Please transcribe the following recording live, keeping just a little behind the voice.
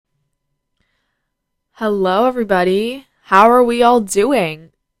Hello, everybody. How are we all doing?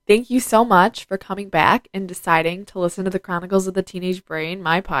 Thank you so much for coming back and deciding to listen to the Chronicles of the Teenage Brain,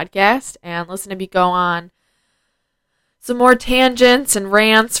 my podcast, and listen to me go on some more tangents and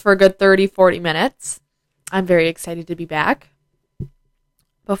rants for a good 30, 40 minutes. I'm very excited to be back.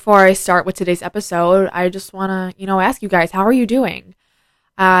 Before I start with today's episode, I just want to, ask you guys, how are you doing?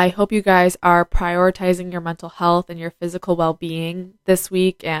 I hope you guys are prioritizing your mental health and your physical well-being this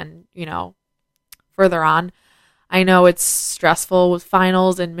week and, further on. I know it's stressful with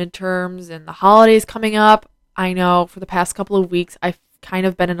finals and midterms and the holidays coming up. I know for the past couple of weeks, I've kind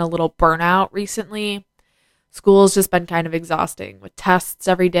of been in a little burnout recently. School's just been kind of exhausting with tests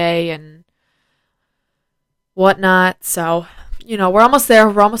every day and whatnot. So, we're almost there.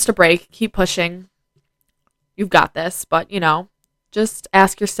 We're almost to break. Keep pushing. You've got this. But, just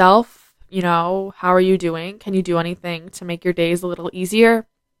ask yourself, how are you doing? Can you do anything to make your days a little easier?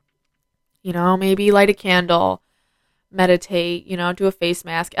 Maybe light a candle, meditate, do a face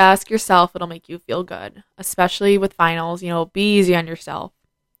mask. Ask yourself, it'll make you feel good, especially with finals. Be easy on yourself.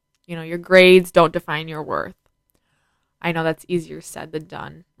 Your grades don't define your worth. I know that's easier said than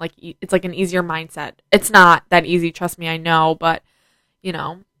done. It's like an easier mindset. It's not that easy, trust me, I know, but, be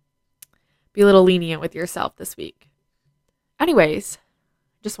a little lenient with yourself this week. Anyways,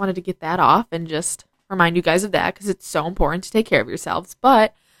 just wanted to get that off and just remind you guys of that because it's so important to take care of yourselves.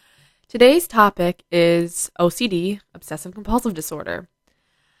 But today's topic is OCD, Obsessive Compulsive Disorder.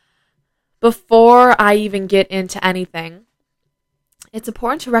 Before I even get into anything, it's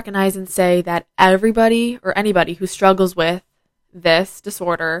important to recognize and say that everybody or anybody who struggles with this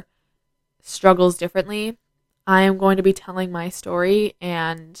disorder struggles differently. I am going to be telling my story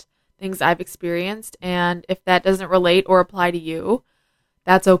and things I've experienced, and if that doesn't relate or apply to you,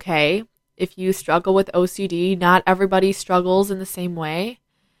 that's okay. If you struggle with OCD, not everybody struggles in the same way.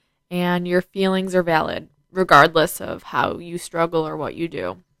 And your feelings are valid, regardless of how you struggle or what you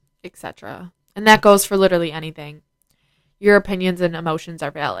do, etc. And that goes for literally anything. Your opinions and emotions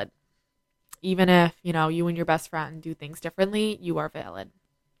are valid. Even if, you and your best friend do things differently, you are valid.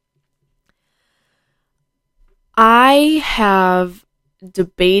 I have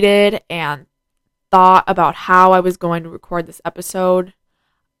debated and thought about how I was going to record this episode.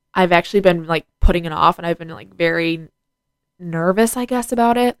 I've actually been, putting it off, and I've been, very nervous, I guess,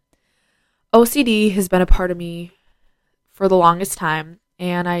 about it. OCD has been a part of me for the longest time,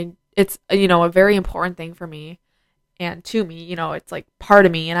 and it's a very important thing for me and to me. It's part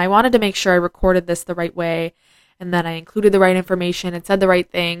of me, and I wanted to make sure I recorded this the right way and that I included the right information and said the right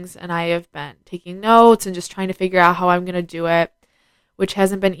things, and I have been taking notes and just trying to figure out how I'm going to do it, which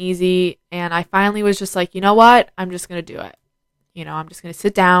hasn't been easy, and I finally was just like, you know what, I'm just going to do it. I'm just going to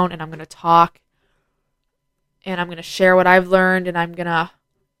sit down and I'm going to talk and I'm going to share what I've learned, and I'm going to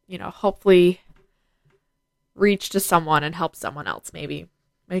hopefully reach to someone and help someone else, maybe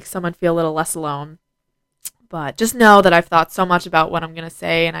make someone feel a little less alone. But just know that I've thought so much about what I'm going to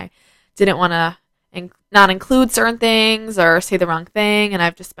say, and I didn't want to not include certain things or say the wrong thing, and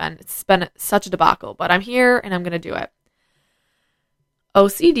it's been such a debacle, but I'm here and I'm going to do it.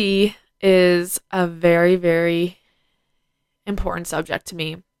 OCD is a very, very important subject to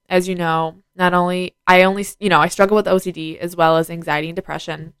me. As you know, I struggle with OCD as well as anxiety and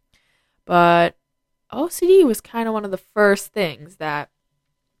depression. But OCD was kind of one of the first things that,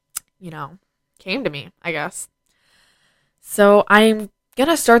 came to me, I guess. So I'm going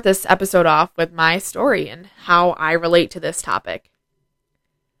to start this episode off with my story and how I relate to this topic.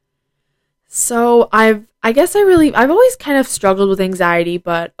 So I've always kind of struggled with anxiety,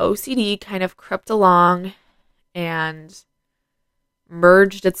 but OCD kind of crept along and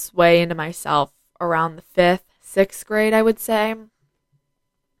merged its way into myself around the 5th, 6th grade, I would say.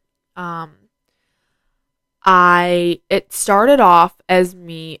 It started off as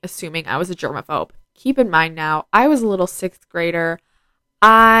me assuming I was a germaphobe. Keep in mind now, I was a little 6th grader.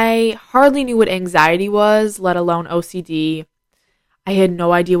 I hardly knew what anxiety was, let alone OCD. I had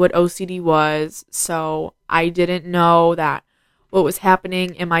no idea what OCD was, so I didn't know that what was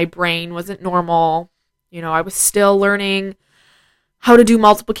happening in my brain wasn't normal. I was still learning how to do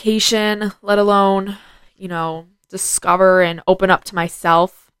multiplication, let alone, discover and open up to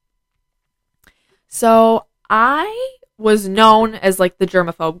myself. So I was known as the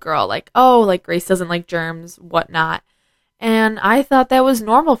germaphobe girl, Grace doesn't like germs, whatnot. And I thought that was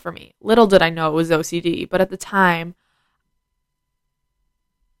normal for me. Little did I know it was OCD, but at the time,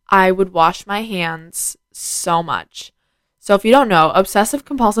 I would wash my hands so much. So if you don't know, obsessive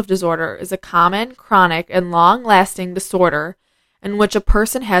compulsive disorder is a common, chronic, and long-lasting disorder in which a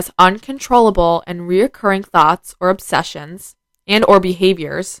person has uncontrollable and reoccurring thoughts or obsessions and or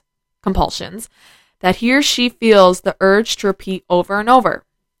behaviors, compulsions, that he or she feels the urge to repeat over and over.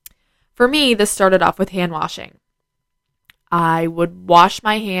 For me, this started off with hand washing. I would wash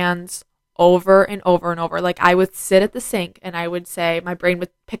my hands over and over and over. Like, I would sit at the sink and I would say, my brain would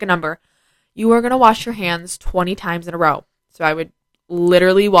pick a number. You are going to wash your hands 20 times in a row. So I would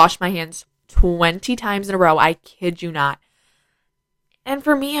literally wash my hands 20 times in a row. I kid you not. And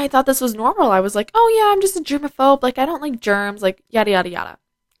for me, I thought this was normal. I was like, oh yeah, I'm just a germaphobe. Like, I don't like germs, like yada, yada, yada.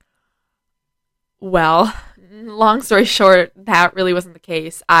 Well, long story short, that really wasn't the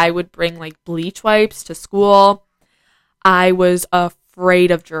case. I would bring like bleach wipes to school. I was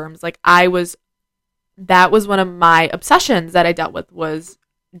afraid of germs. That was one of my obsessions that I dealt with, was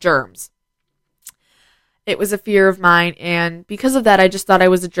germs. It was a fear of mine, and because of that, I just thought I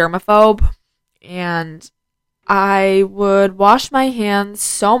was a germaphobe, and I would wash my hands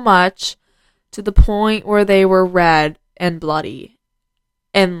so much to the point where they were red and bloody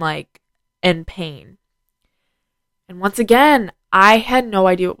and in pain. And once again, I had no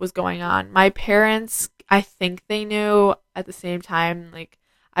idea what was going on. My parents, I think they knew. At the same time, like,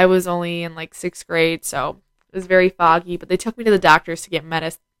 I was only in like 6th grade, so it was very foggy, but they took me to the doctors to get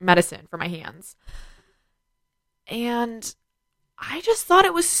medicine for my hands. And I just thought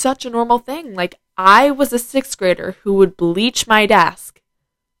it was such a normal thing. Like, I was a 6th grader who would bleach my desk.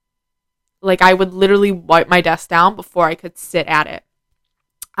 Like, I would literally wipe my desk down before I could sit at it.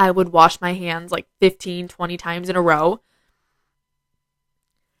 I would wash my hands like 15, 20 times in a row.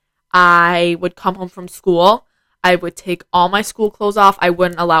 I would come home from school. I would take all my school clothes off. I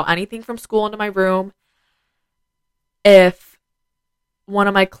wouldn't allow anything from school into my room. If one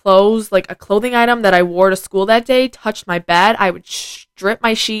of my clothes, like a clothing item that I wore to school that day, touched my bed, I would strip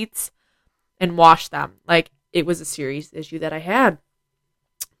my sheets and wash them. Like, it was a serious issue that I had.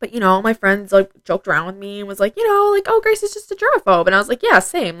 But, my friends like joked around with me and was like, oh, Grace is just a germaphobe. And I was like, yeah,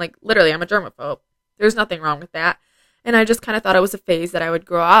 same. Like, literally, I'm a germaphobe. There's nothing wrong with that. And I just kind of thought it was a phase that I would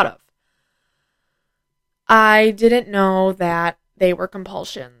grow out of. I didn't know that they were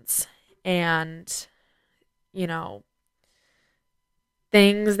compulsions and,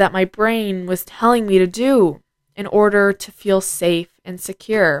 things that my brain was telling me to do in order to feel safe and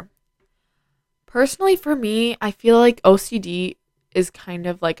secure. Personally, for me, I feel like OCD is kind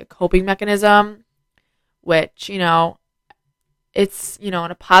of like a coping mechanism, which, it's, in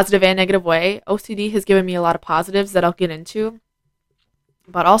a positive and negative way. OCD has given me a lot of positives that I'll get into,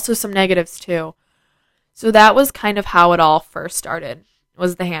 but also some negatives too. So that was kind of how it all first started,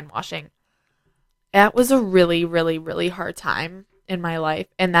 was the hand washing. That was a really, really, really hard time in my life,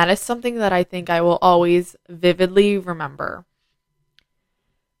 and that is something that I think I will always vividly remember.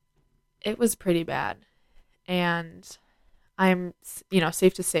 It was pretty bad, and I'm,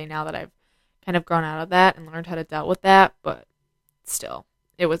 safe to say now that I've kind of grown out of that and learned how to deal with that, but still,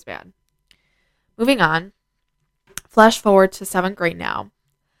 it was bad. Moving on, flash forward to 7th grade now.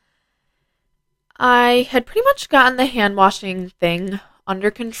 I had pretty much gotten the hand washing thing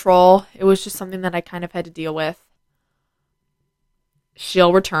under control. It was just something that I kind of had to deal with.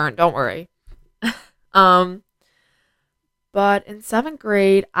 She'll return, don't worry. But in 7th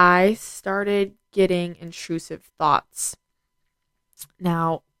grade, I started getting intrusive thoughts.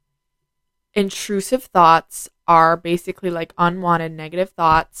 Now, intrusive thoughts are basically like unwanted negative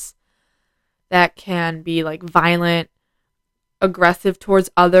thoughts that can be like violent, aggressive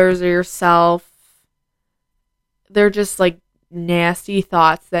towards others or yourself. They're just like nasty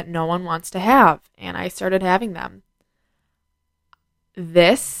thoughts that no one wants to have, and I started having them.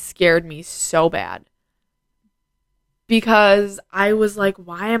 This scared me so bad because I was like,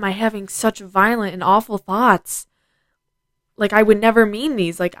 why am I having such violent and awful thoughts? Like, I would never mean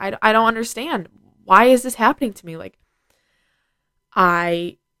these. Like, I don't understand. Why is this happening to me? Like,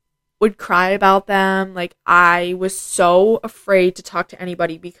 I would cry about them. Like, I was so afraid to talk to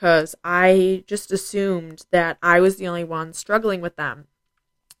anybody because I just assumed that I was the only one struggling with them.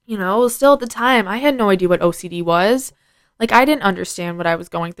 Still at the time, I had no idea what OCD was. Like, I didn't understand what I was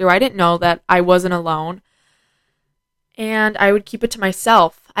going through. I didn't know that I wasn't alone. And I would keep it to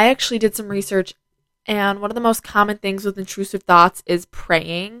myself. I actually did some research, and one of the most common things with intrusive thoughts is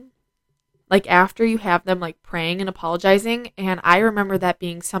praying. Like, after you have them, like, praying and apologizing. And I remember that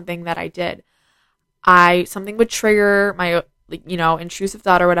being something that I did. Something would trigger my, intrusive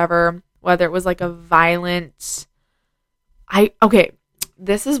thought or whatever, whether it was like a violent,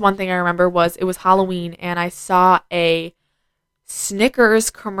 this is one thing I remember was it was Halloween and I saw a Snickers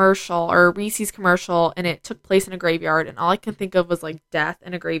commercial or a Reese's commercial, and it took place in a graveyard, and all I could think of was like death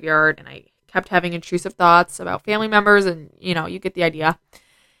in a graveyard, and I kept having intrusive thoughts about family members, and you get the idea.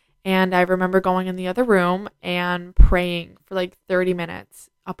 And I remember going in the other room and praying for like 30 minutes,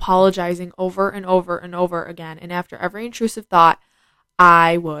 apologizing over and over and over again. And after every intrusive thought,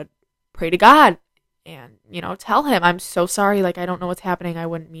 I would pray to God and, tell him, I'm so sorry. Like, I don't know what's happening. I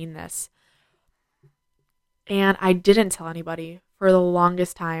wouldn't mean this. And I didn't tell anybody for the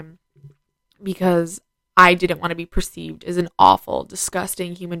longest time because I didn't want to be perceived as an awful,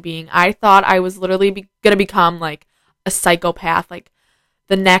 disgusting human being. I thought I was literally going to become like a psychopath, like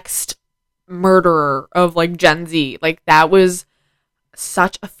the next murderer of like Gen Z. Like, that was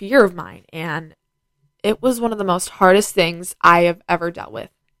such a fear of mine. And it was one of the most hardest things I have ever dealt with.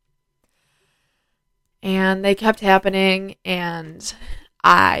 And they kept happening, and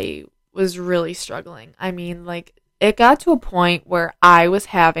I was really struggling. I mean, like, it got to a point where I was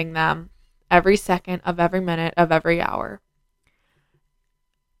having them every second of every minute of every hour.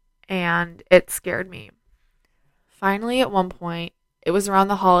 And it scared me. Finally, at one point, it was around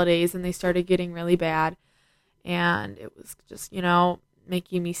the holidays, and they started getting really bad. And it was just,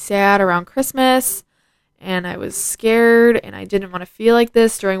 making me sad around Christmas. And I was scared, and I didn't want to feel like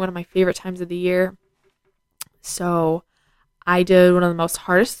this during one of my favorite times of the year. So I did one of the most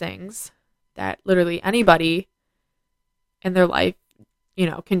hardest things that literally anybody in their life,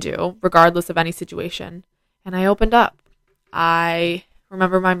 can do, regardless of any situation. And I opened up. I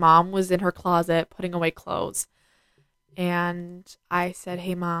remember my mom was in her closet putting away clothes. And I said,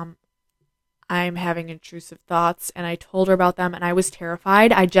 hey, Mom, I'm having intrusive thoughts. And I told her about them, and I was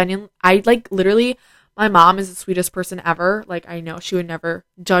terrified. Literally, my mom is the sweetest person ever. Like, I know she would never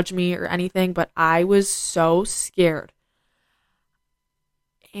judge me or anything, but I was so scared.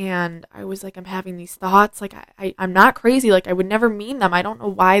 And I was like, I'm having these thoughts. Like, I'm not crazy. Like, I would never mean them. I don't know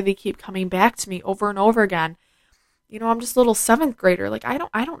why they keep coming back to me over and over again. I'm just a little 7th grader. Like, I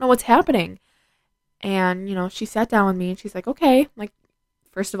don't know what's happening. And, she sat down with me, and she's like, okay. Like,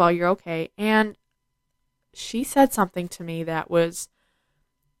 first of all, you're okay. And she said something to me that was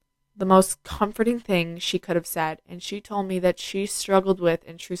the most comforting thing she could have said. And she told me that she struggled with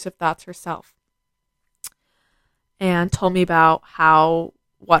intrusive thoughts herself. And told me about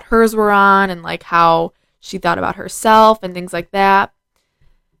what hers were on, and like how she thought about herself and things like that.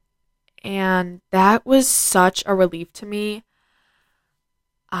 And that was such a relief to me.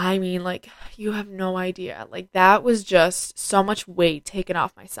 I mean, like, you have no idea. Like, that was just so much weight taken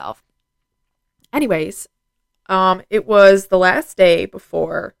off myself. Anyways, it was the last day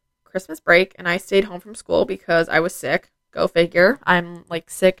before Christmas break, and I stayed home from school because I was sick. Go figure. I'm like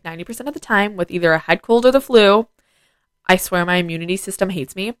sick 90% of the time with either a head cold or the flu. I swear my immunity system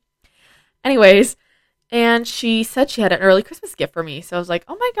hates me. Anyways, and she said she had an early Christmas gift for me. So I was like,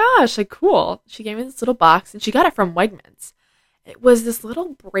 oh my gosh, like, cool. She gave me this little box, and she got it from Wegmans. It was this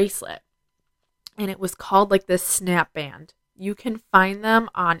little bracelet, and it was called like this snap band. You can find them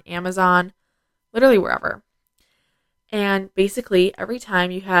on Amazon, literally wherever. And basically, every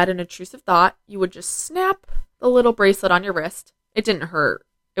time you had an intrusive thought, you would just snap the little bracelet on your wrist. It didn't hurt.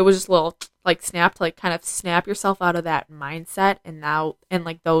 It was just a little like snap to like kind of snap yourself out of that mindset and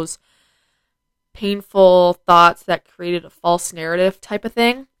like those painful thoughts that created a false narrative type of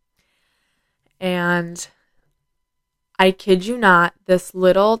thing. And I kid you not, this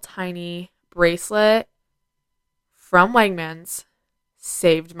little tiny bracelet from Wegmans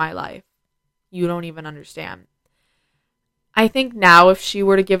saved my life. You don't even understand. I think now if she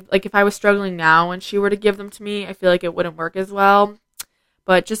were to give, like if I was struggling now and she were to give them to me, I feel like it wouldn't work as well.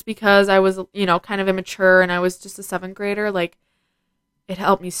 But just because I was, kind of immature and I was just a 7th grader, like, it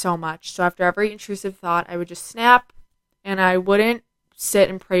helped me so much. So after every intrusive thought, I would just snap, and I wouldn't sit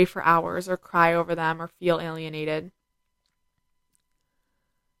and pray for hours or cry over them or feel alienated.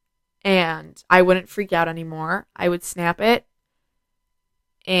 And I wouldn't freak out anymore. I would snap it,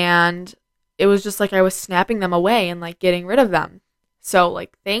 and it was just like I was snapping them away and like getting rid of them. So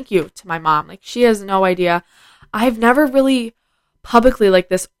like, thank you to my mom. Like, she has no idea. I've never really publicly like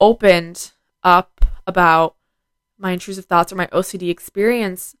this opened up about my intrusive thoughts or my OCD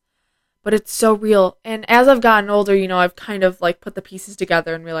experience, but it's so real. And as I've gotten older, I've kind of like put the pieces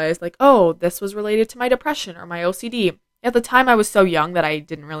together and realized like, oh, this was related to my depression or my OCD. At the time I was so young that I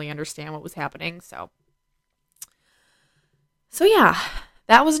didn't really understand what was happening. So yeah,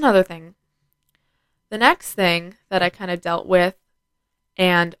 that was another thing. The next thing that I kind of dealt with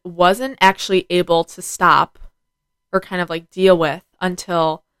and wasn't actually able to stop or kind of like deal with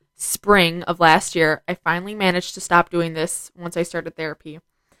until spring of last year, I finally managed to stop doing this once I started therapy.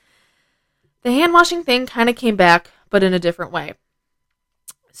 The hand washing thing kind of came back, but in a different way.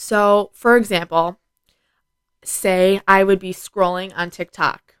 So, for example, say I would be scrolling on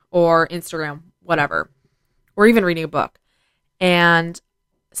TikTok or Instagram, whatever, or even reading a book, and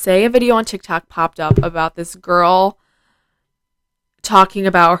say a video on TikTok popped up about this girl talking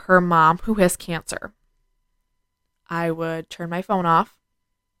about her mom who has cancer. I would turn my phone off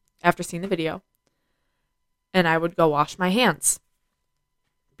after seeing the video, and I would go wash my hands.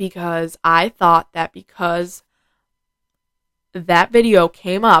 Because I thought that because that video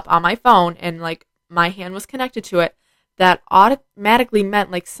came up on my phone and like my hand was connected to it, that automatically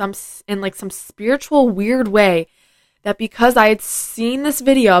meant like some spiritual weird way that because I had seen this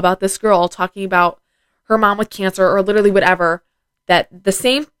video about this girl talking about her mom with cancer or literally whatever, that the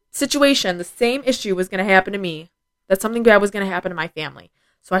same situation, the same issue was going to happen to me, that something bad was going to happen to my family.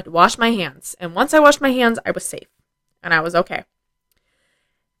 So I had to wash my hands. And once I washed my hands, I was safe and I was okay.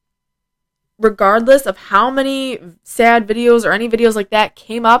 Regardless of how many sad videos or any videos like that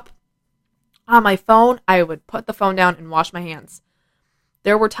came up on my phone, I would put the phone down and wash my hands.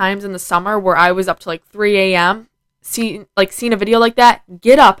 There were times in the summer where I was up to like 3 a.m., seeing a video like that,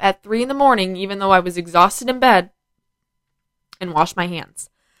 get up at 3 in the morning, even though I was exhausted in bed, and wash my hands.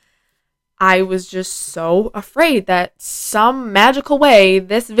 I was just so afraid that some magical way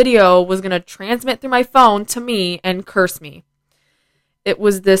this video was going to transmit through my phone to me and curse me. It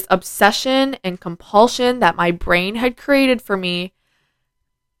was this obsession and compulsion that my brain had created for me,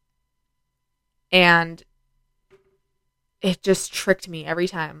 and it just tricked me every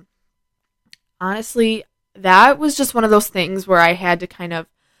time. Honestly, that was just one of those things where I had to kind of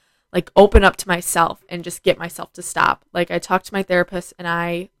like open up to myself and just get myself to stop. Like I talked to my therapist and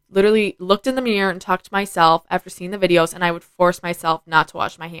I literally looked in the mirror and talked to myself after seeing the videos, and I would force myself not to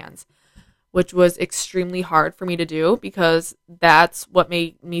wash my hands, which was extremely hard for me to do because that's what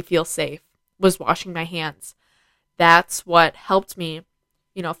made me feel safe, was washing my hands. That's what helped me,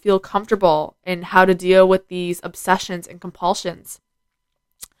 feel comfortable in how to deal with these obsessions and compulsions.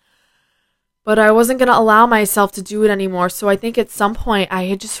 But I wasn't going to allow myself to do it anymore. So I think at some point I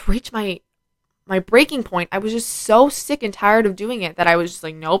had just reached my breaking point. I was just so sick and tired of doing it that I was just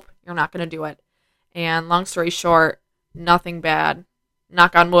like, nope, you're not going to do it. And long story short, nothing bad,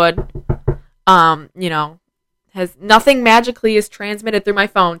 knock on wood, has nothing magically is transmitted through my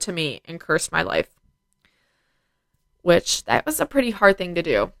phone to me and cursed my life. Which, that was a pretty hard thing to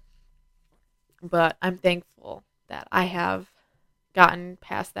do. But I'm thankful that I have gotten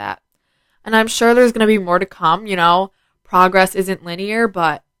past that. And I'm sure there's going to be more to come, Progress isn't linear,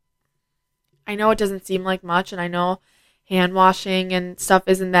 but I know it doesn't seem like much, and I know hand washing and stuff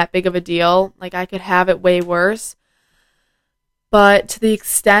isn't that big of a deal. Like, I could have it way worse. But to the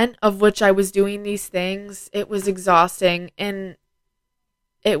extent of which I was doing these things, it was exhausting, and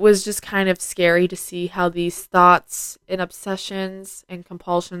it was just kind of scary to see how these thoughts and obsessions and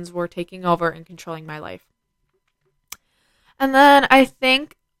compulsions were taking over and controlling my life. And then I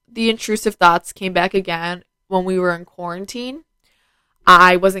think the intrusive thoughts came back again when we were in quarantine.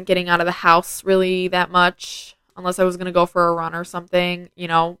 I wasn't getting out of the house really that much unless I was going to go for a run or something.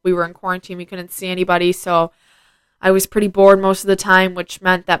 We were in quarantine. We couldn't see anybody, so I was pretty bored most of the time, which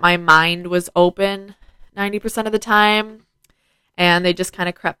meant that my mind was open 90% of the time, and they just kind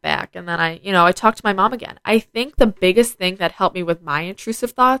of crept back. And then I talked to my mom again. I think the biggest thing that helped me with my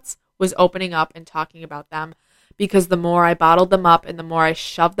intrusive thoughts was opening up and talking about them, because the more I bottled them up and the more I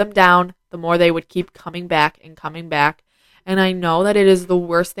shoved them down, the more they would keep coming back and coming back. And I know that it is the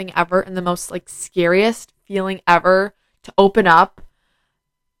worst thing ever and the most scariest feeling ever to open up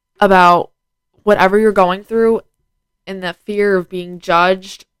about whatever you're going through, and the fear of being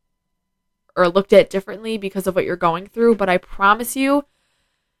judged or looked at differently because of what you're going through. But I promise you,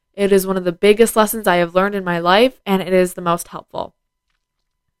 it is one of the biggest lessons I have learned in my life, and it is the most helpful.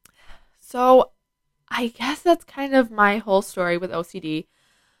 So I guess that's kind of my whole story with OCD.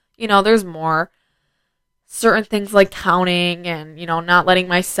 There's more. Certain things like counting and, not letting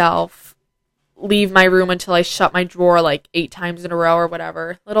myself leave my room until I shut my drawer 8 times in a row or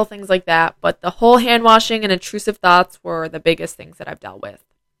whatever. Little things like that. But the whole hand washing and intrusive thoughts were the biggest things that I've dealt with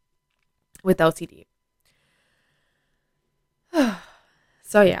OCD.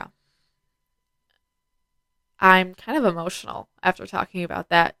 So yeah. I'm kind of emotional after talking about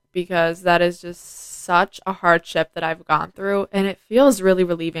that, because that is just such a hardship that I've gone through, and it feels really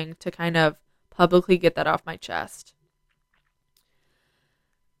relieving to kind of publicly get that off my chest.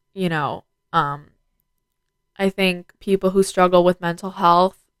 I think people who struggle with mental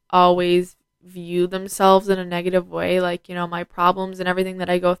health always view themselves in a negative way. My problems and everything that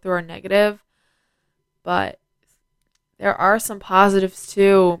I go through are negative. But there are some positives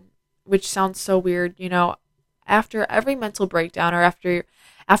too, which sounds so weird. After every mental breakdown or after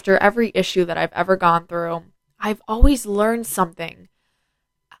every issue that I've ever gone through, I've always learned something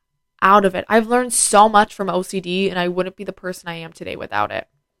out of it. I've learned so much from OCD, and I wouldn't be the person I am today without it.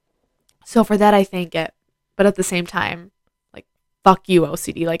 So for that, I thank it. But at the same time, fuck you,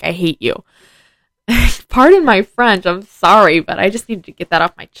 OCD. Like, I hate you. Pardon my French. I'm sorry, but I just needed to get that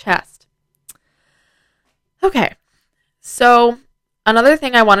off my chest. Okay. So another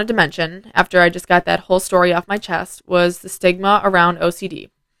thing I wanted to mention after I just got that whole story off my chest was the stigma around OCD.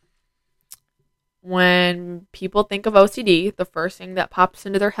 When people think of OCD, the first thing that pops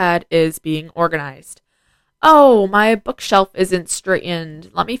into their head is being organized. Oh, my bookshelf isn't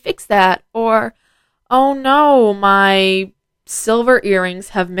straightened. Let me fix that. Or, oh no, my silver earrings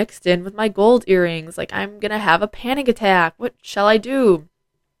have mixed in with my gold earrings. Like, I'm going to have a panic attack. What shall I do?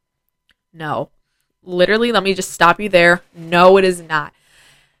 No. Literally, let me just stop you there. No, it is not.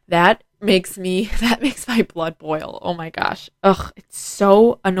 That makes my blood boil. Oh my gosh. Ugh, it's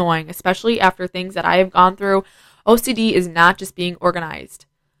so annoying, especially after things that I have gone through. OCD is not just being organized.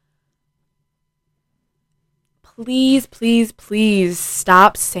 Please, please, please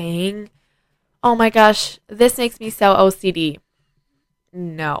stop saying, oh my gosh, this makes me so OCD.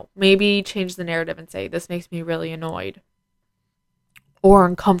 No, maybe change the narrative and say, this makes me really annoyed or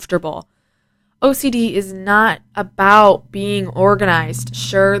uncomfortable. OCD is not about being organized.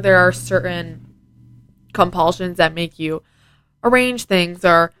 Sure, there are certain compulsions that make you arrange things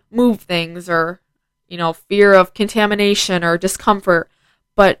or move things or, fear of contamination or discomfort.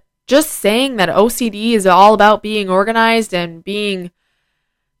 But just saying that OCD is all about being organized and being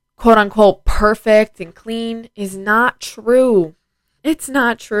quote unquote perfect and clean is not true. It's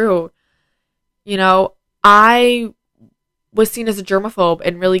not true. I was seen as a germaphobe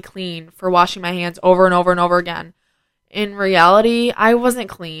and really clean for washing my hands over and over and over again. In reality, I wasn't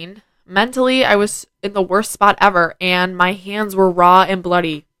clean. Mentally, I was in the worst spot ever, and my hands were raw and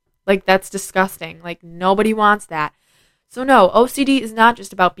bloody. Like, that's disgusting. Like, nobody wants that. So no, OCD is not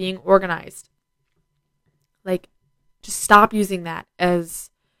just about being organized. Like, just stop using that as,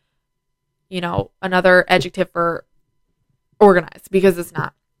 another adjective for organized, because it's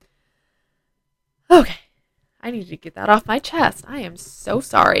not. Okay. I need to get that off my chest. I am so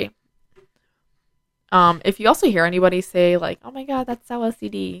sorry. If you also hear anybody say, like, oh my God, that's so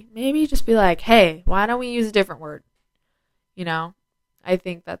OCD, maybe just be like, hey, why don't we use a different word? I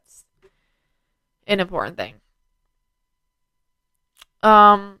think that's an important thing.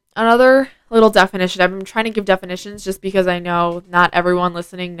 Another little definition. I've been trying to give definitions just because I know not everyone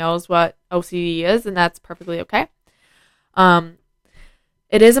listening knows what OCD is, and that's perfectly okay.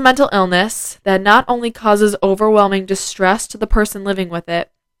 It is a mental illness that not only causes overwhelming distress to the person living with it,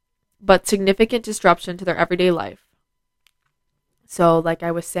 but significant disruption to their everyday life. So, like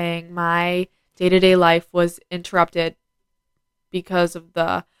I was saying, my day-to-day life was interrupted because of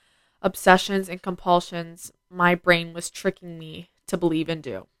the obsessions and compulsions my brain was tricking me to believe and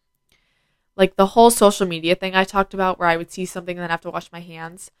do. Like the whole social media thing I talked about, where I would see something and then have to wash my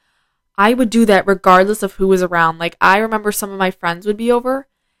hands. I would do that regardless of who was around. Like, I remember some of my friends would be over,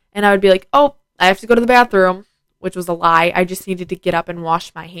 and I would be like, oh, I have to go to the bathroom, which was a lie. I just needed to get up and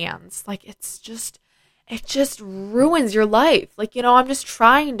wash my hands. Like, it just ruins your life. Like, I'm just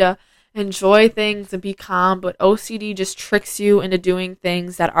trying to enjoy things and be calm, but OCD just tricks you into doing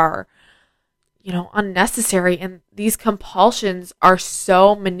things that are, unnecessary. And these compulsions are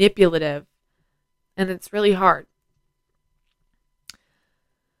so manipulative, and it's really hard.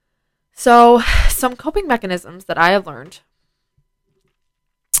 So, some coping mechanisms that I have learned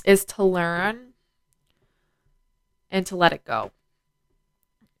is to learn and to let it go.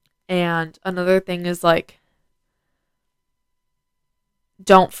 And another thing is, like,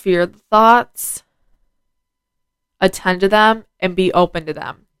 don't fear the thoughts, attend to them, and be open to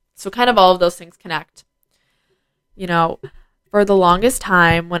them. So kind of all of those things connect. For the longest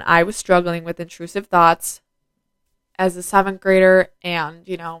time when I was struggling with intrusive thoughts as a 7th grader and,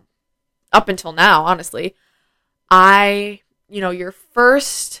 up until now, honestly, your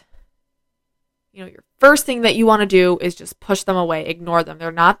first thing that you want to do is just push them away, ignore them. They're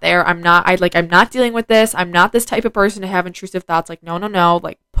not there. I'm not dealing with this. I'm not this type of person to have intrusive thoughts. Like, no,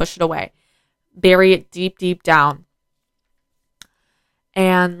 like, push it away. Bury it deep, deep down.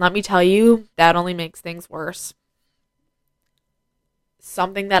 And let me tell you, that only makes things worse.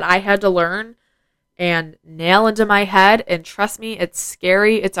 Something that I had to learn and nail into my head, and trust me, it's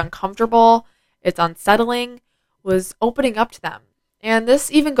scary, it's uncomfortable, it's unsettling, was opening up to them. And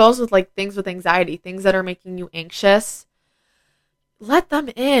this even goes with, like, things with anxiety, things that are making you anxious. Let them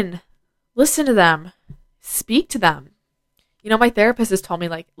in. Listen to them. Speak to them. My therapist has told me,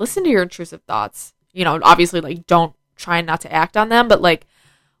 like, listen to your intrusive thoughts. Obviously, like, don't try not to act on them, but, like,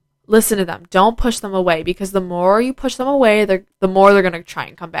 listen to them. Don't push them away, because the more you push them away, the more they're going to try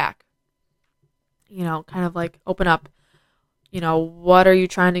and come back. Kind of like open up, what are you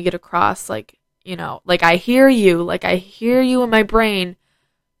trying to get across? Like, like I hear you in my brain,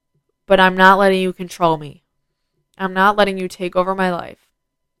 but I'm not letting you control me. I'm not letting you take over my life.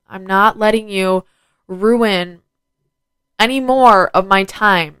 I'm not letting you ruin any more of my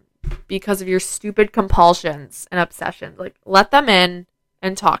time because of your stupid compulsions and obsessions. Like, let them in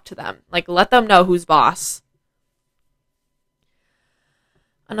and talk to them. Like, let them know who's boss.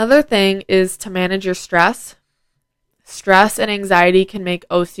 Another thing is to manage your stress. Stress and anxiety can make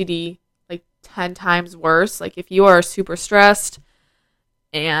OCD like 10 times worse. Like, if you are super stressed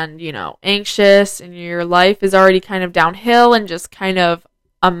and, anxious and your life is already kind of downhill and just kind of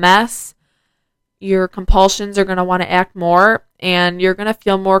a mess, your compulsions are going to want to act more, and you're going to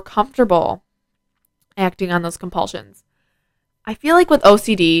feel more comfortable acting on those compulsions. I feel like with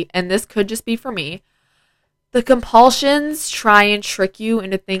OCD, and this could just be for me, the compulsions try and trick you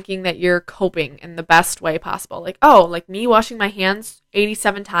into thinking that you're coping in the best way possible. Like, oh, like me washing my hands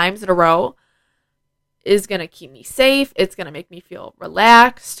 87 times in a row is going to keep me safe. It's going to make me feel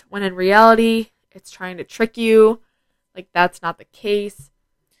relaxed. When in reality, it's trying to trick you. Like, that's not the case.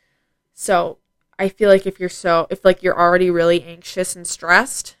 So I feel like if you're already really anxious and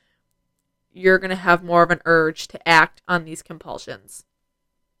stressed, you're going to have more of an urge to act on these compulsions.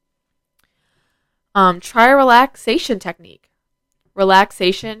 Try a relaxation technique.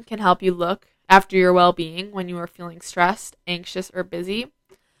 Relaxation can help you look after your well-being when you are feeling stressed, anxious, or busy.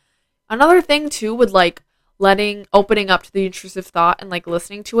 Another thing too with like opening up to the intrusive thought and like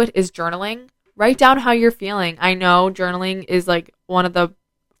listening to it is journaling. Write down how you're feeling. I know journaling is like one of the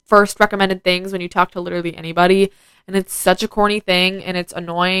first recommended things when you talk to literally anybody, and it's such a corny thing and it's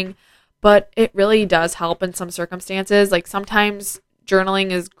annoying, but it really does help in some circumstances. Like, sometimes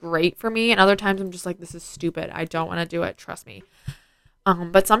journaling is great for me, and other times I'm just like, this is stupid, I don't want to do it, trust me.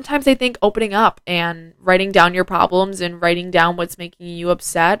 But sometimes I think opening up and writing down your problems and writing down what's making you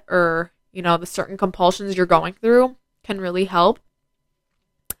upset, or the certain compulsions you're going through, can really help.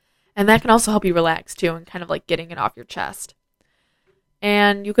 And that can also help you relax too, and kind of like getting it off your chest.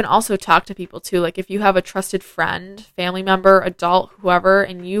 And you can also talk to people too. Like, if you have a trusted friend, family member, adult, whoever,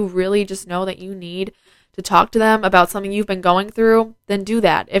 and you really just know that you need to talk to them about something you've been going through, then do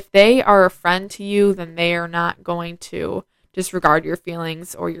that. If they are a friend to you, then they are not going to disregard your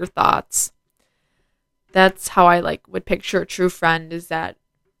feelings or your thoughts. That's how I would picture a true friend, is that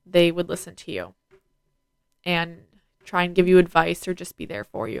they would listen to you and try and give you advice or just be there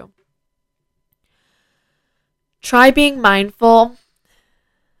for you. Try being mindful.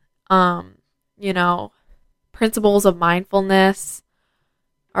 Principles of mindfulness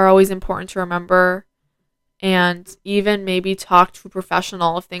are always important to remember, and even maybe talk to a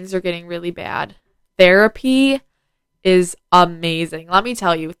professional if things are getting really bad. Therapy is amazing. Let me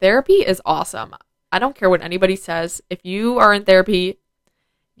tell you, therapy is awesome. I don't care what anybody says. If you are in therapy,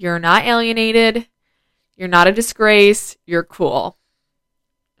 you're not alienated, you're not a disgrace, you're cool,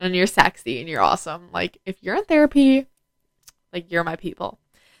 and you're sexy, and you're awesome. Like, if you're in therapy, you're my people.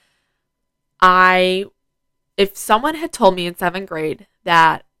 If someone had told me in 7th grade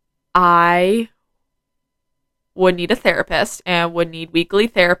that I would need a therapist and would need weekly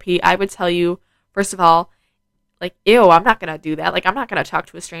therapy, I would tell you, first of all, ew, I'm not going to do that. I'm not going to talk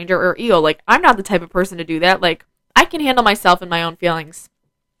to a stranger, or ew, I'm not the type of person to do that. I can handle myself and my own feelings.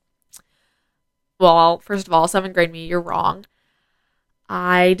 Well, first of all, 7th grade me, you're wrong.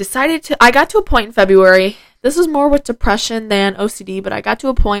 I got to a point in February, this was more with depression than OCD, but I got to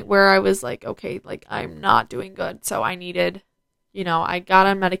a point where I was okay, I'm not doing good. So I needed, I got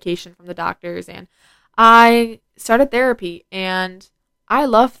on medication from the doctors, and I started therapy, and I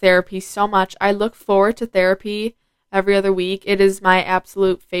love therapy so much. I look forward to therapy every other week. It is my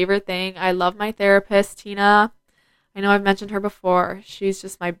absolute favorite thing. I love my therapist, Tina. I know I've mentioned her before. She's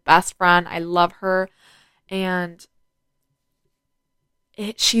just my best friend. I love her, and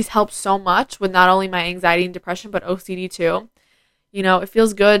she's helped so much with not only my anxiety and depression, but OCD too. It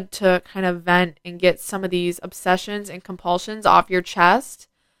feels good to kind of vent and get some of these obsessions and compulsions off your chest.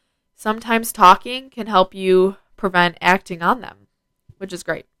 Sometimes talking can help you prevent acting on them, which is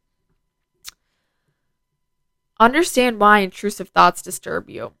great. Understand why intrusive thoughts disturb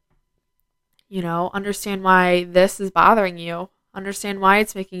you. Understand why this is bothering you. Understand why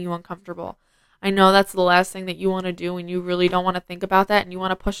it's making you uncomfortable. I know that's the last thing that you want to do, and you really don't want to think about that, and you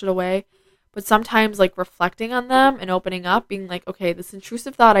want to push it away. But sometimes, reflecting on them and opening up, being okay, this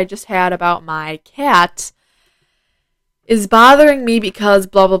intrusive thought I just had about my cat is bothering me because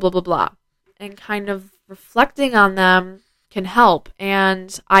blah, blah, blah, blah, blah. And kind of reflecting on them can help.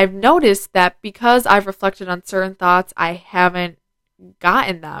 And I've noticed that because I've reflected on certain thoughts, I haven't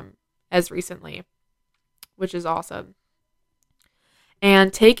gotten them as recently, which is awesome.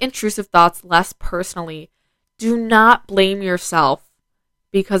 And take intrusive thoughts less personally. Do not blame yourself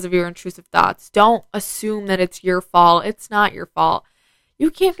because of your intrusive thoughts. Don't assume that it's your fault. It's not your fault.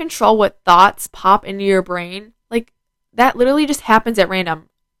 You can't control what thoughts pop into your brain. Like, that literally just happens at random.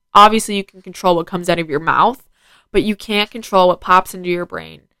 Obviously, you can control what comes out of your mouth, but you can't control what pops into your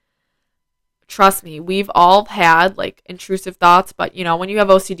brain. Trust me, we've all had, like, intrusive thoughts, but, when you have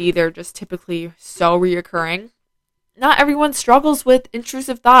OCD, they're just typically so reoccurring. Not everyone struggles with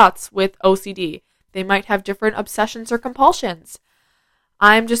intrusive thoughts with OCD. They might have different obsessions or compulsions.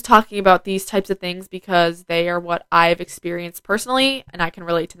 I'm just talking about these types of things because they are what I've experienced personally, and I can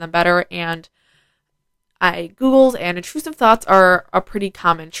relate to them better. And I Googled, and intrusive thoughts are a pretty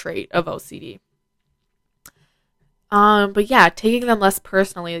common trait of OCD. But yeah, taking them less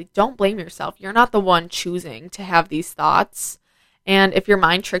personally, don't blame yourself. You're not the one choosing to have these thoughts. And if your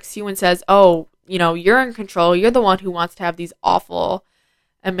mind tricks you and says, oh, you're in control, you're the one who wants to have these awful,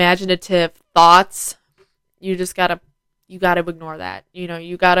 imaginative thoughts, you gotta ignore that.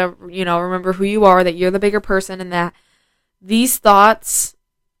 You gotta, remember who you are, that you're the bigger person, and that these thoughts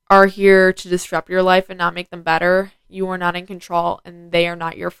are here to disrupt your life and not make them better. You are not in control, and they are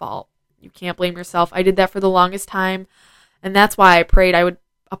not your fault. You can't blame yourself. I did that for the longest time, and that's why I prayed I would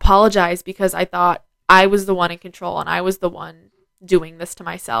apologize, because I thought I was the one in control and I was the one doing this to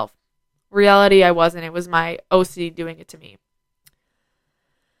myself. Reality, I wasn't. It was my OCD doing it to me.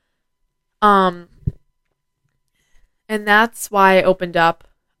 And that's why I opened up.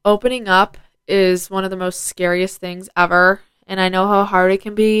 Opening up is one of the most scariest things ever, and I know how hard it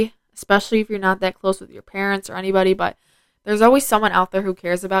can be, especially if you're not that close with your parents or anybody, but there's always someone out there who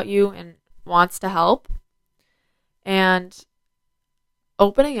cares about you and wants to help. And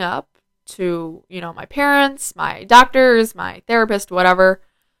opening up to, my parents, my doctors, my therapist, whatever,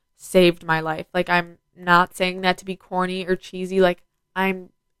 saved my life. Like, I'm not saying that to be corny or cheesy. Like,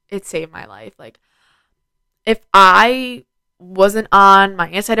 it saved my life. Like, if I wasn't on my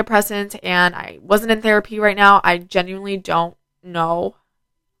antidepressants and I wasn't in therapy right now, I genuinely don't know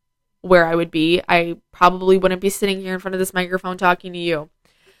where I would be. I probably wouldn't be sitting here in front of this microphone talking to you.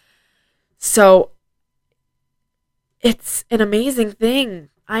 So it's an amazing thing.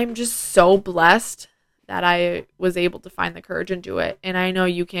 I'm just so blessed that I was able to find the courage and do it. And I know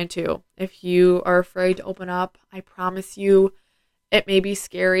you can too. If you are afraid to open up, I promise you it may be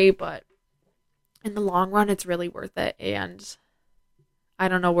scary, but in the long run, it's really worth it. And I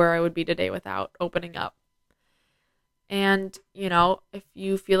don't know where I would be today without opening up. And, if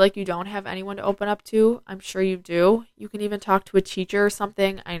you feel like you don't have anyone to open up to, I'm sure you do. You can even talk to a teacher or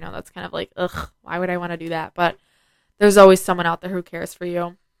something. I know that's kind of like, why would I want to do that? But there's always someone out there who cares for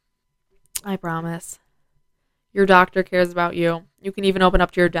you. I promise. Your doctor cares about you. You can even open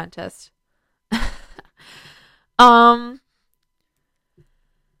up to your dentist. Wow,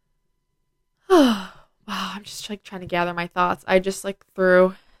 I'm just trying to gather my thoughts. I just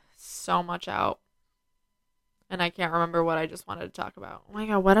threw so much out. And I can't remember what I just wanted to talk about. Oh my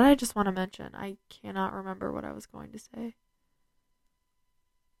God, what did I just want to mention? I cannot remember what I was going to say.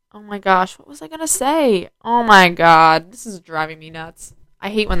 Oh my gosh, what was I going to say? Oh my God, this is driving me nuts. I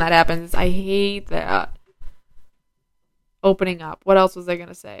hate when that happens. I hate that. Opening up. What else was I going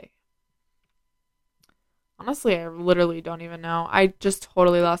to say? Honestly, I literally don't even know. I just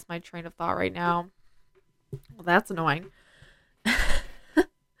totally lost my train of thought right now. Well, that's annoying.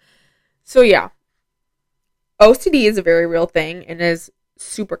 So yeah. OCD is a very real thing and is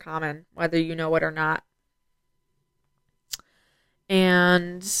super common, whether you know it or not.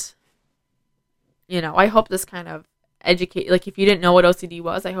 And, I hope this kind of if you didn't know what OCD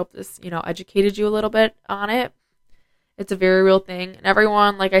was, I hope this, educated you a little bit on it. It's a very real thing. And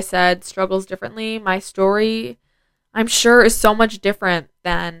everyone, like I said, struggles differently. My story, I'm sure, is so much different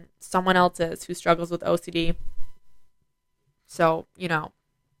than someone else's who struggles with OCD. So,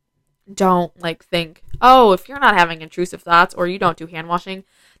 don't think, oh, if you're not having intrusive thoughts or you don't do hand washing,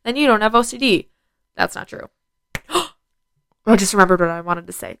 then you don't have OCD. That's not true. I just remembered what I wanted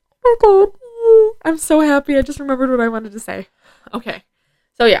to say. Oh my God. I'm so happy. I just remembered what I wanted to say. Okay.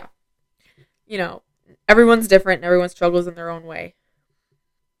 So yeah, everyone's different and everyone struggles in their own way.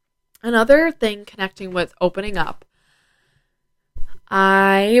 Another thing connecting with opening up,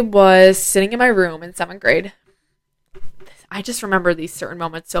 I was sitting in my room in 7th grade. I just remember these certain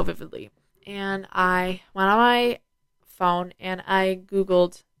moments so vividly. And I went on my phone and I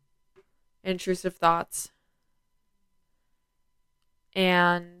Googled intrusive thoughts.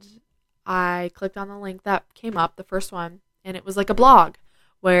 And I clicked on the link that came up, the first one. And it was like a blog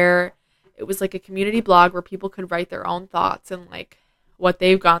where it was like a community blog where people could write their own thoughts and what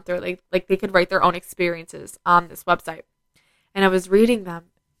they've gone through. Like they could write their own experiences on this website. And I was reading them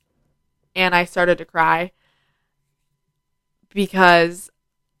and I started to cry because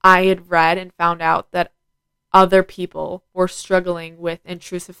I had read and found out that other people were struggling with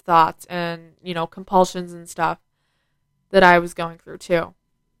intrusive thoughts and, compulsions and stuff that I was going through too.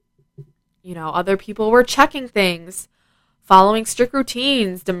 Other people were checking things, following strict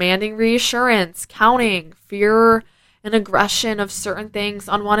routines, demanding reassurance, counting fear and aggression of certain things,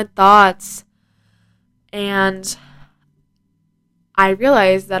 unwanted thoughts. And I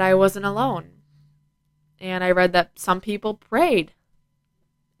realized that I wasn't alone. And I read that some people prayed.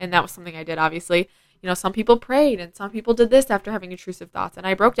 And that was something I did, obviously. Some people prayed and some people did this after having intrusive thoughts. And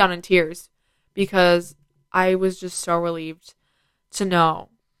I broke down in tears because I was just so relieved to know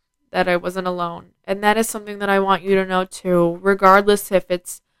that I wasn't alone. And that is something that I want you to know too, regardless if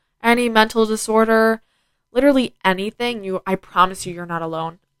it's any mental disorder, literally anything. I promise you, you're not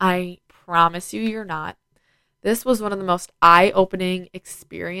alone. I promise you, you're not. This was one of the most eye-opening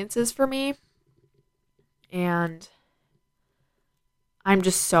experiences for me. And I'm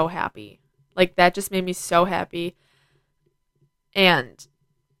just so happy. Like, that just made me so happy and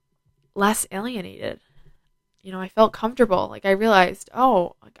less alienated. I felt comfortable. Like, I realized,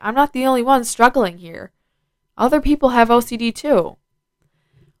 I'm not the only one struggling here. Other people have OCD too.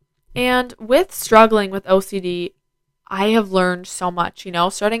 And with struggling with OCD, I have learned so much,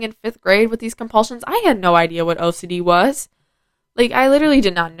 starting in 5th grade with these compulsions. I had no idea what OCD was. Like, I literally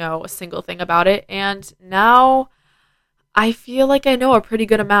did not know a single thing about it. And now I feel like I know a pretty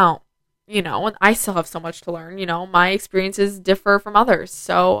good amount, and I still have so much to learn. My experiences differ from others.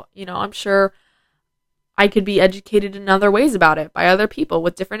 So, I'm sure I could be educated in other ways about it by other people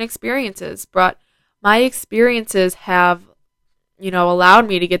with different experiences. But my experiences have, allowed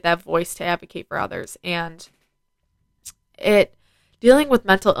me to get that voice to advocate for others. And dealing with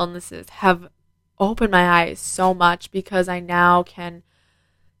mental illnesses have opened my eyes so much because I now can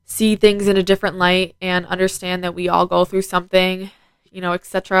see things in a different light and understand that we all go through something,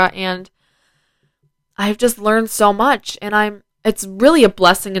 etc. And I've just learned so much, and it's really a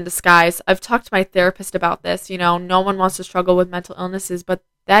blessing in disguise. I've talked to my therapist about this. No one wants to struggle with mental illnesses, but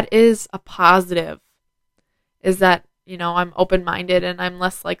that is a positive, is that, I'm open-minded and I'm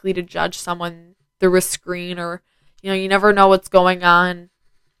less likely to judge someone through a screen, or, you never know what's going on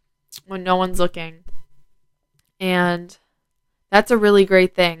when no one's looking. And that's a really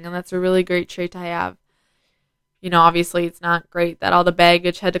great thing, and that's a really great trait to have. Obviously it's not great that all the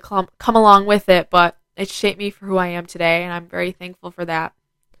baggage had to come along with it, but it shaped me for who I am today, and I'm very thankful for that.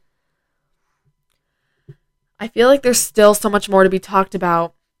 I feel like there's still so much more to be talked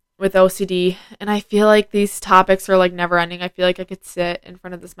about with OCD, and I feel like these topics are like never ending. I feel like I could sit in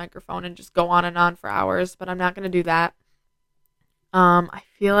front of this microphone and just go on and on for hours, but I'm not going to do that. I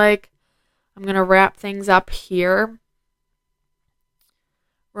feel like I'm going to wrap things up here.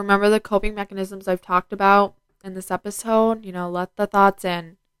 Remember the coping mechanisms I've talked about in this episode. Let the thoughts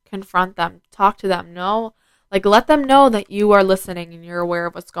in, confront them, talk to them. Let them know that you are listening and you're aware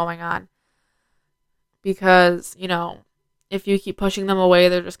of what's going on. Because, if you keep pushing them away,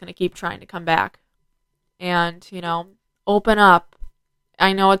 they're just going to keep trying to come back. And, open up.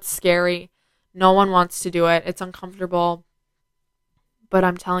 I know it's scary. No one wants to do it. It's uncomfortable. But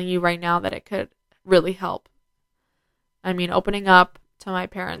I'm telling you right now that it could really help. Opening up to my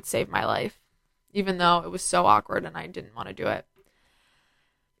parents saved my life, even though it was so awkward and I didn't want to do it.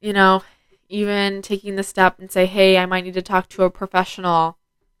 Even taking the step and say, hey, I might need to talk to a professional.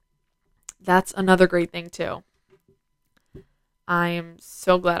 That's another great thing too. I am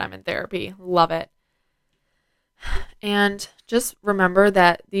so glad I'm in therapy. Love it. And just remember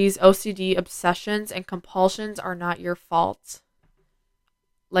that these OCD obsessions and compulsions are not your fault.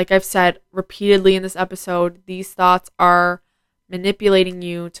 Like I've said repeatedly in this episode, these thoughts are manipulating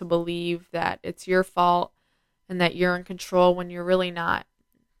you to believe that it's your fault and that you're in control when you're really not.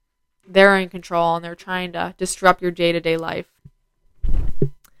 They're in control and they're trying to disrupt your day-to-day life.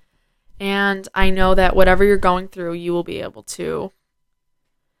 And I know that whatever you're going through, you will be able to,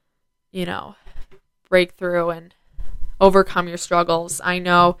 break through and overcome your struggles. I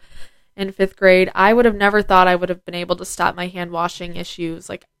know in 5th grade, I would have never thought I would have been able to stop my hand washing issues.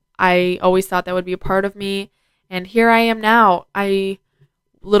 Like, I always thought that would be a part of me. And here I am now.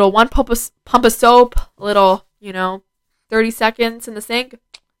 Little one pump of soap, little, 30 seconds in the sink,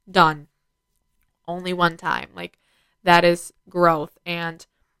 done. Only one time. Like, that is growth. And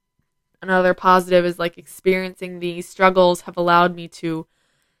another positive is like experiencing these struggles have allowed me to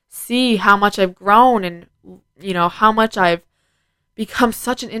see how much I've grown and, how much I've become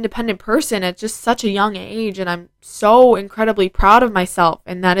such an independent person at just such a young age. And I'm so incredibly proud of myself.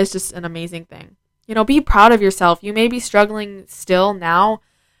 And that is just an amazing thing. Be proud of yourself. You may be struggling still now,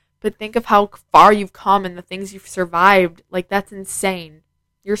 but think of how far you've come and the things you've survived. Like, that's insane.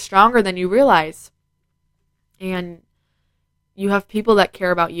 You're stronger than you realize. And you have people that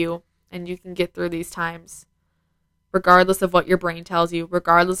care about you, and you can get through these times, regardless of what your brain tells you,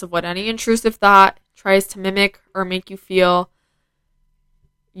 regardless of what any intrusive thought tries to mimic or make you feel.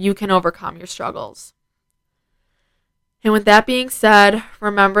 You can overcome your struggles. And with that being said,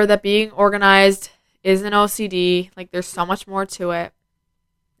 remember that being organized isn't OCD. Like, there's so much more to it.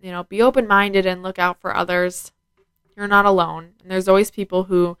 Be open-minded and look out for others. You're not alone. And there's always people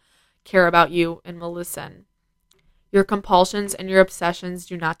who care about you and will listen. Your compulsions and your obsessions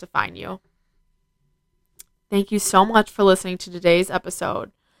do not define you. Thank you so much for listening to today's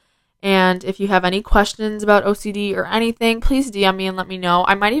episode. And if you have any questions about OCD or anything, please DM me and let me know.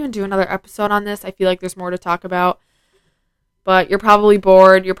 I might even do another episode on this. I feel like there's more to talk about. But you're probably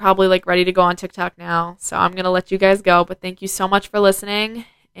bored. You're probably ready to go on TikTok now. So I'm going to let you guys go. But thank you so much for listening.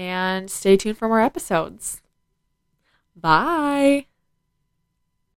 And stay tuned for more episodes. Bye.